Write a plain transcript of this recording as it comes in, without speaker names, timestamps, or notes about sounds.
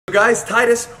Guys,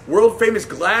 Titus, world famous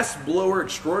glass blower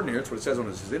extraordinaire, that's what it says on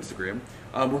his Instagram.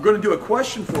 We're going to do a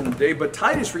question for him today, but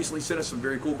Titus recently sent us some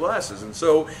very cool glasses, and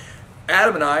so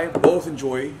Adam and I both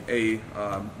enjoy a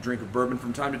drink of bourbon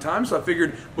from time to time, so I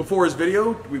figured before his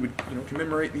video we would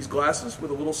commemorate these glasses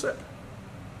with a little sip.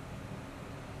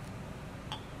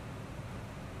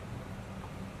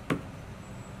 I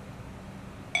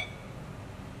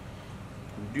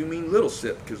do mean little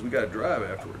sip because we got to drive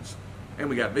afterwards. And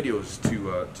we got videos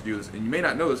to do this. And you may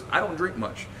not know this, I don't drink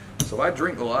much. So if I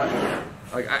drink a lot,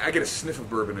 I get a sniff of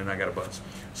bourbon and I got a buzz.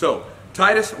 So,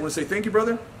 Titus, I want to say thank you,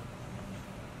 brother.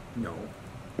 No.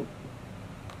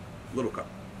 Little cup.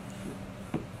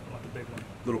 I want the big one.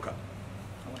 Little cup.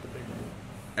 I want the big one.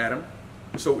 Adam,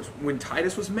 so when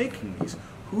Titus was making these,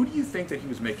 who do you think that he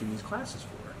was making these glasses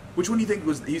for? Which one do you think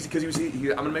was easy? Because I'm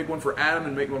going to make one for Adam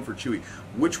and make one for Chewy.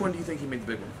 Which one do you think he made the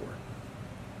big one for?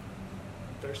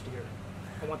 I'm thirstier.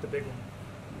 I want the big one.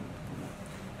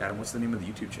 Adam, what's the name of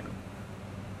the YouTube channel?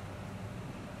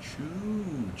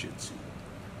 Chewjitsu.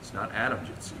 It's not Adam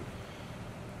Jitsu.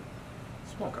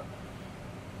 Small cup.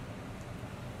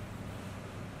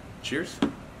 Cheers.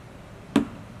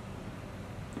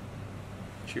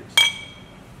 Cheers.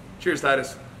 Cheers,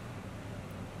 Titus.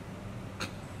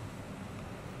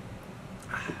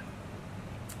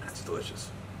 That's delicious.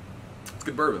 It's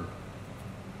good bourbon.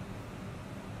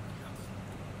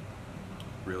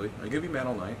 Really? Are you going to be mad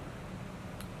all night?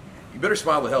 You better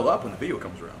smile the hell up when the video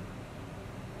comes around.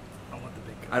 I want the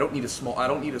big cup. I don't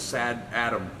need a sad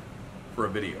Adam for a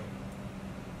video.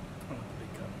 I want the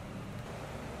big cup.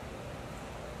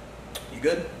 You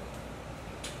good?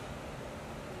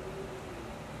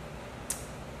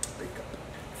 Big cup.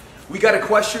 We got a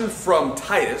question from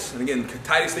Titus. And again,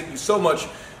 Titus, thank you so much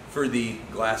for the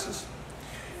glasses.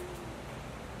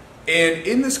 And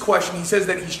in this question, he says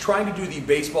that he's trying to do the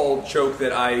baseball choke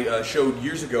that I showed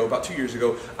years ago, about 2 years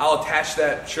ago. I'll attach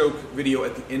that choke video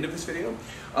at the end of this video.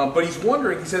 But he's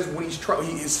wondering, he says when his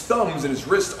thumbs and his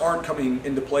wrists aren't coming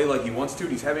into play like he wants to,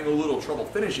 and he's having a little trouble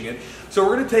finishing it. So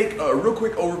we're going to take a real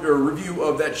quick review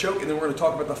of that choke, and then we're going to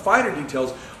talk about the finer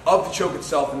details of the choke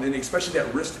itself, and then especially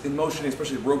that wrist in motion,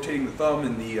 especially rotating the thumb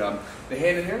and the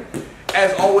hand in here.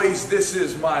 As always, this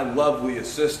is my lovely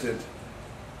assistant,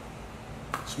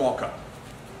 Small Cup,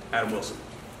 Adam Wilson.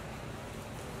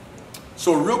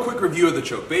 So a real quick review of the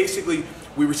choke. Basically,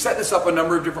 we were setting this up a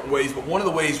number of different ways, but one of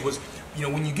the ways was,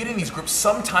 when you get in these grips,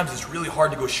 sometimes it's really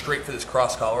hard to go straight for this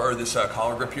cross collar, or this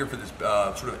collar grip here for this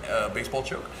baseball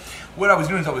choke. What I was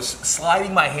doing is I was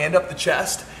sliding my hand up the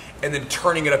chest and then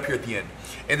turning it up here at the end.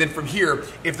 And then from here,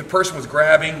 if the person was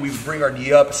grabbing, we would bring our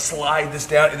knee up, slide this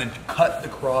down, and then cut the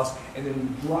cross, and then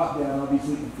we drop down,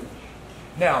 obviously, and finish.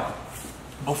 Now,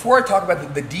 before I talk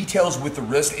about the details with the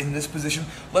wrist in this position,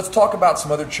 let's talk about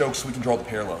some other chokes so we can draw the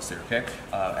parallels here, okay?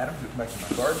 Adam, come back to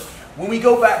my guard. When we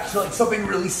go back to something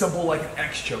really simple like an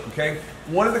X choke, okay?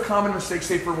 One of the common mistakes,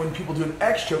 say, for when people do an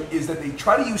X choke is that they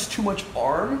try to use too much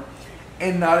arm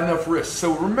and not enough wrist.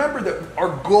 So remember that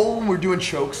our goal when we're doing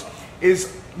chokes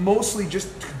is mostly just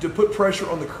to put pressure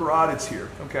on the carotids here,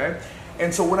 okay?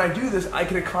 And so when I do this, I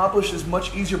can accomplish this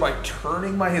much easier by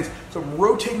turning my hands. So I'm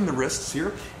rotating the wrists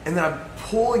here, and then I'm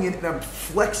pulling it, and I'm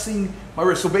flexing my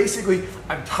wrist. So basically,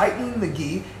 I'm tightening the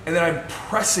gi, and then I'm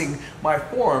pressing my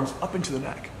forearms up into the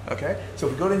neck, okay? So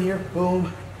if we go in here,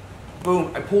 boom,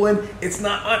 boom, I pull in. It's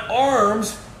not my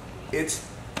arms, it's,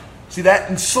 see that?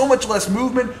 And so much less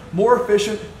movement, more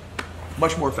efficient,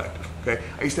 much more effective, okay?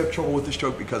 I used to have trouble with this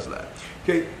choke because of that.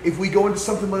 Okay, if we go into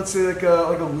something, let's say like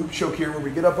a loop choke here, where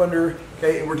we get up under,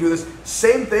 okay, and we're doing this,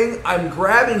 same thing, I'm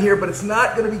grabbing here, but it's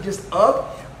not gonna be just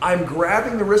up, I'm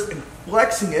grabbing the wrist and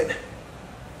flexing it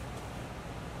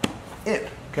in,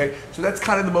 okay? So that's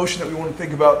kind of the motion that we want to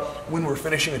think about when we're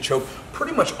finishing a choke.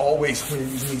 Pretty much always when you're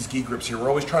using these gi grips here, we're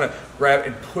always trying to grab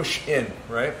and push in,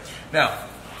 right? Now,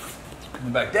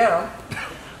 coming back down,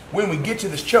 when we get to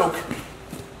this choke,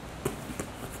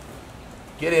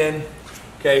 get in.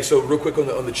 Okay, so real quick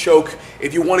on the choke,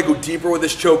 if you want to go deeper with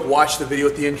this choke, watch the video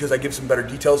at the end because I give some better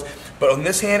details. But on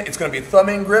this hand, it's going to be a thumb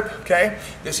in grip, okay?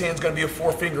 This hand's going to be a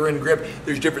forefinger in grip.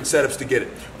 There's different setups to get it.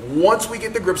 Once we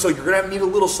get the grip, so you're going to need a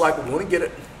little slack, but we want to get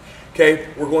it, okay?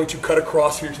 We're going to cut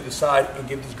across here to the side and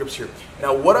get these grips here.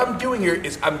 Now what I'm doing here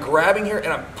is I'm grabbing here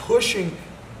and I'm pushing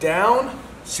down,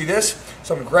 see this?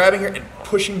 So I'm grabbing here and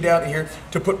pushing down here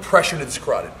to put pressure into this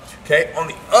carotid, okay? On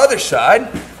the other side,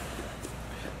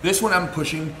 this one I'm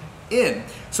pushing in.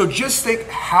 So just think,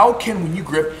 when you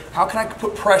grip, how can I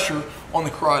put pressure on the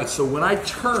carotid? So when I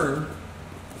turn,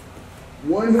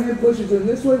 one hand pushes in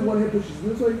this way, one hand pushes in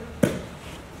this way,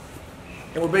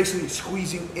 and we're basically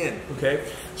squeezing in, okay?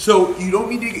 So you don't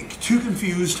need to get too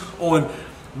confused on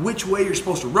which way you're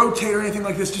supposed to rotate or anything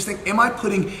like this. Just think, am I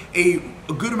putting a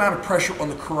good amount of pressure on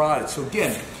the carotids? So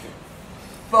again,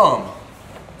 thumb,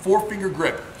 four-finger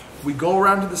grip. We go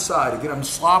around to the side. Again, I'm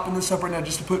slopping this up right now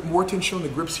just to put more tension on the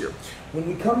grips here. When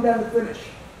we come down to finish,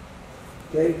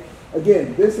 okay,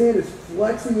 again, this hand is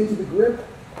flexing into the grip,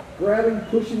 grabbing,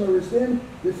 pushing my wrist in.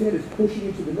 This hand is pushing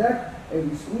into the neck,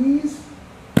 and we squeeze.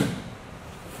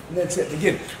 And that's it.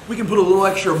 Again, we can put a little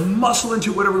extra muscle into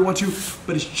it, whatever we want to,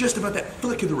 but it's just about that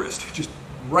flick of the wrist, just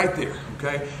right there,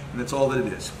 okay? And that's all that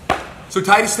it is. So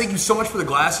Titus, thank you so much for the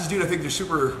glasses, dude. I think they're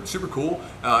super, super cool,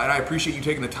 and I appreciate you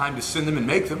taking the time to send them and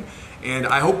make them. And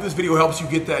I hope this video helps you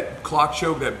get that clock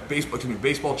choke, that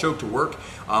baseball choke to work.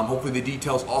 Hopefully the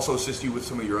details also assist you with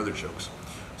some of your other chokes.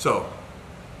 So,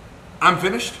 I'm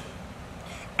finished.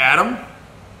 Adam.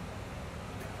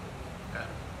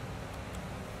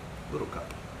 Little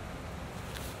cup.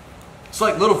 It's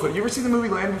like Littlefoot. You ever seen the movie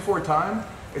Land Before Time?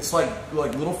 It's like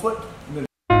Littlefoot.